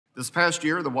This past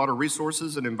year, the Water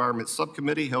Resources and Environment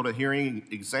Subcommittee held a hearing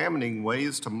examining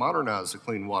ways to modernize the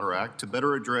Clean Water Act to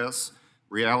better address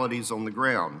realities on the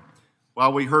ground.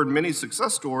 While we heard many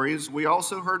success stories, we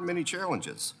also heard many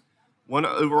challenges. One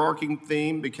overarching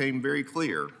theme became very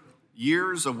clear.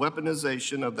 Years of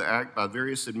weaponization of the Act by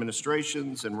various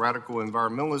administrations and radical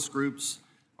environmentalist groups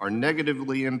are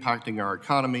negatively impacting our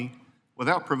economy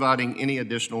without providing any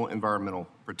additional environmental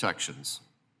protections.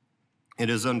 It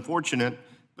is unfortunate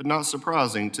but not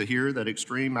surprising to hear that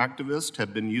extreme activists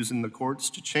have been using the courts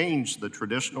to change the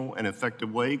traditional and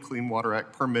effective way Clean Water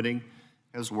Act permitting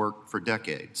has worked for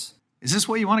decades. Is this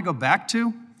what you want to go back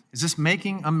to? Is this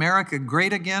making America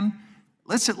great again?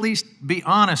 Let's at least be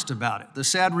honest about it. The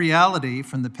sad reality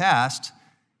from the past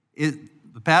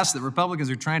that Republicans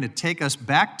are trying to take us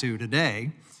back to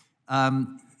today,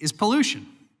 is pollution.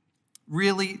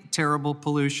 Really terrible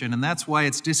pollution, and that's why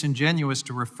it's disingenuous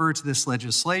to refer to this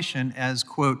legislation as,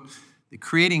 quote, the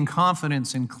Creating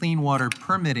Confidence in Clean Water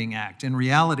Permitting Act. In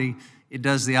reality, it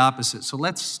does the opposite. So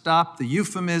let's stop the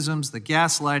euphemisms, the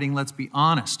gaslighting, let's be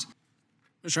honest.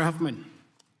 Mr. Huffman, you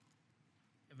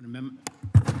have an amendment.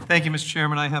 Thank you, Mr.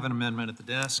 Chairman. I have an amendment at the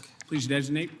desk. Please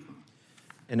designate.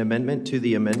 An amendment to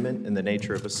the amendment in the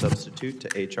nature of a substitute to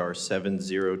H.R.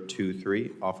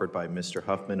 7023, offered by Mr.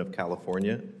 Huffman of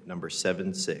California, number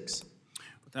 76.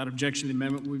 Without objection, the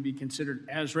amendment will be considered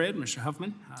as read. Mr.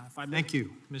 Huffman, 5 minutes. Thank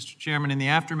you, Mr. Chairman. In the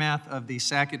aftermath of the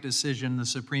Sackett decision, the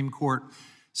Supreme Court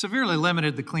severely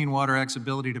limited the Clean Water Act's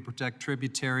ability to protect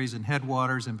tributaries and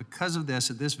headwaters, and because of this,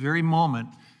 at this very moment,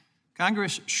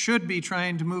 Congress should be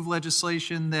trying to move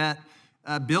legislation that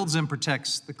builds and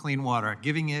protects the Clean Water Act,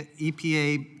 giving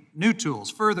EPA new tools,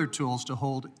 further tools to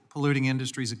hold polluting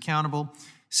industries accountable,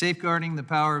 safeguarding the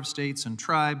power of states and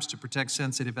tribes to protect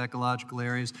sensitive ecological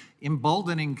areas,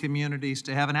 emboldening communities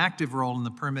to have an active role in the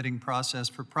permitting process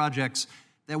for projects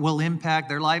that will impact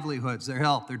their livelihoods, their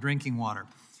health, their drinking water.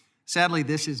 Sadly,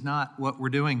 this is not what we're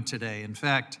doing today. In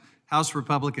fact, House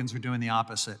Republicans are doing the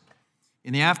opposite.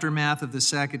 In the aftermath of the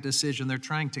Sackett decision, they're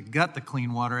trying to gut the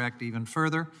Clean Water Act even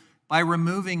further by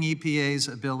removing EPA's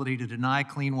ability to deny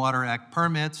Clean Water Act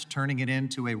permits, turning it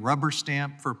into a rubber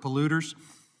stamp for polluters.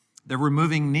 They're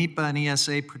removing NEPA and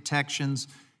ESA protections,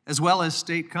 as well as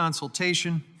state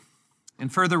consultation.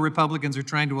 And further, Republicans are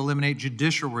trying to eliminate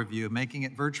judicial review, making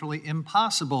it virtually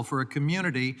impossible for a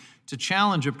community to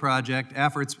challenge a project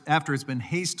after it's been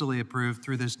hastily approved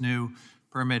through this new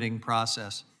permitting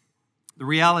process. The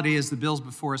reality is the bills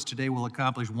before us today will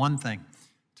accomplish one thing: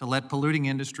 to let polluting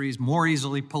industries more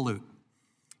easily pollute.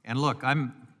 And look,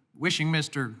 I'm wishing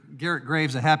Mr. Garrett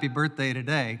Graves a happy birthday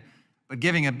today, but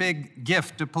giving a big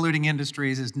gift to polluting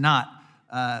industries is not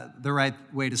the right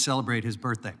way to celebrate his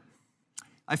birthday.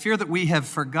 I fear that we have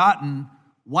forgotten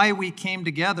why we came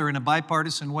together in a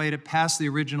bipartisan way to pass the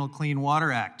original Clean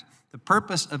Water Act. The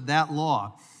purpose of that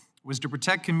law was to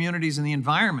protect communities and the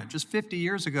environment. Just 50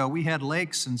 years ago, we had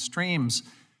lakes and streams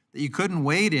that you couldn't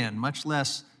wade in, much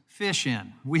less fish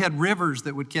in. We had rivers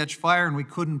that would catch fire and we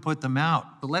couldn't put them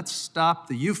out. But let's stop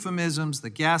the euphemisms,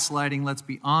 the gaslighting, let's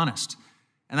be honest.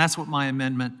 And that's what my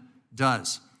amendment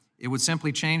does. It would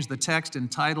simply change the text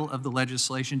and title of the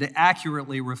legislation to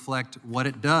accurately reflect what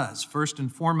it does. First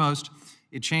and foremost,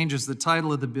 it changes the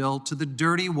title of the bill to the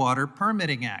Dirty Water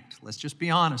Permitting Act. Let's just be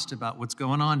honest about what's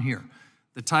going on here.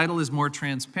 The title is more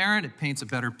transparent. It paints a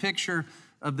better picture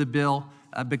of the bill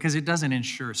because it doesn't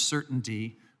ensure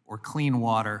certainty or clean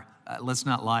water. Let's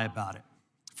not lie about it.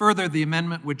 Further, the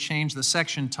amendment would change the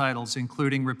section titles,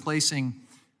 including replacing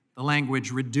the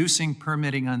language reducing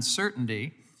permitting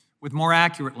uncertainty with more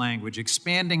accurate language,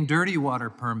 expanding dirty water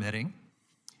permitting,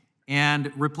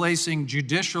 and replacing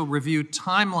judicial review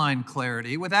timeline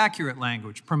clarity with accurate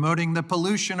language, promoting the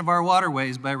pollution of our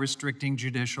waterways by restricting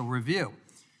judicial review.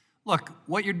 Look,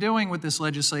 what you're doing with this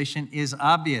legislation is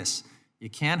obvious. You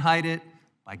can't hide it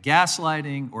by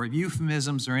gaslighting or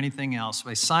euphemisms or anything else,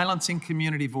 by silencing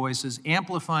community voices,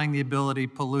 amplifying the ability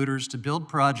of polluters to build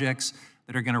projects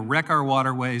that are going to wreck our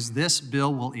waterways. This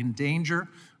bill will endanger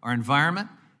our environment,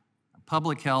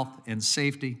 public health, and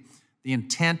safety. The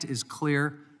intent is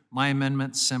clear. My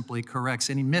amendment simply corrects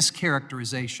any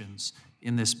mischaracterizations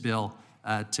in this bill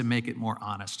to make it more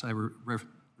honest. I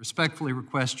respectfully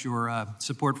request your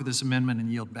support for this amendment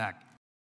and yield back.